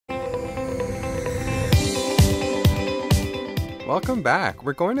Welcome back!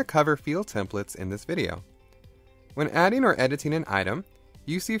 We're going to cover field templates in this video. When adding or editing an item,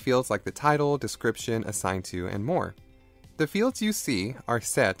 you see fields like the title, description, assigned to, and more. The fields you see are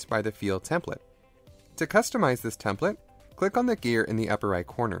set by the field template. To customize this template, click on the gear in the upper right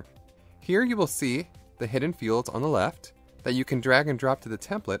corner. Here you will see the hidden fields on the left that you can drag and drop to the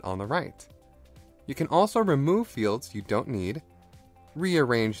template on the right. You can also remove fields you don't need,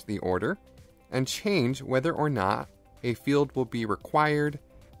 rearrange the order, and change whether or not a field will be required,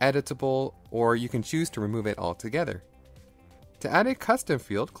 editable, or you can choose to remove it altogether. To add a custom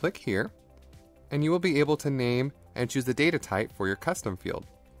field, click here, and you will be able to name and choose the data type for your custom field.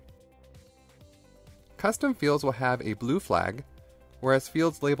 Custom fields will have a blue flag, whereas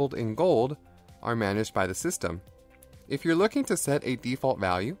fields labeled in gold are managed by the system. If you're looking to set a default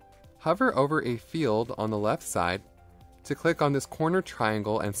value, hover over a field on the left side to click on this corner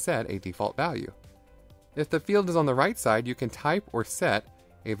triangle and set a default value. If the field is on the right side, you can type or set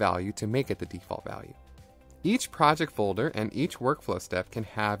a value to make it the default value. Each project folder and each workflow step can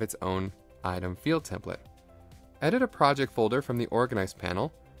have its own item field template. Edit a project folder from the Organize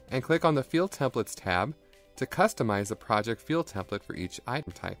panel and click on the Field Templates tab to customize the project field template for each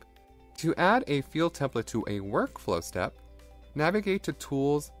item type. To add a field template to a workflow step, navigate to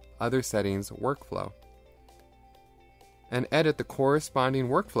Tools, Other Settings, Workflow, and edit the corresponding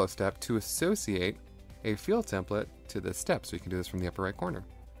workflow step to associate a field template to this step. So you can do this from the upper right corner.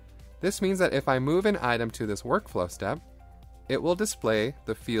 This means that if I move an item to this workflow step, it will display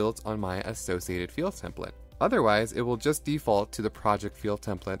the fields on my associated field template. Otherwise, it will just default to the project field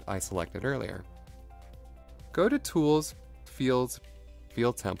template I selected earlier. Go to Tools, Fields,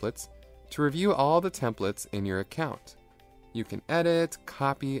 Field Templates to review all the templates in your account. You can edit,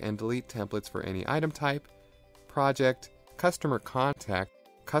 copy, and delete templates for any item type, project, customer contact,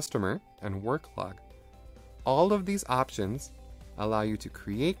 customer, and work log. All of these options allow you to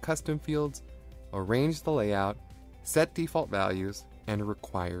create custom fields, arrange the layout, set default values, and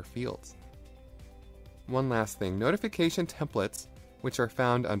require fields. One last thing, notification templates, which are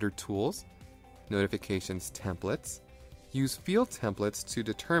found under Tools, Notifications Templates, use field templates to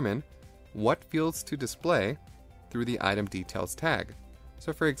determine what fields to display through the item details tag.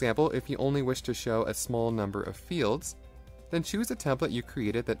 So for example, if you only wish to show a small number of fields, then choose a template you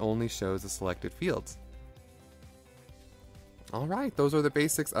created that only shows the selected fields. Alright, those are the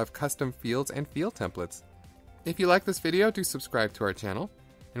basics of custom fields and field templates. If you like this video, do subscribe to our channel,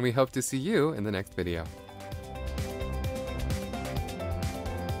 and we hope to see you in the next video.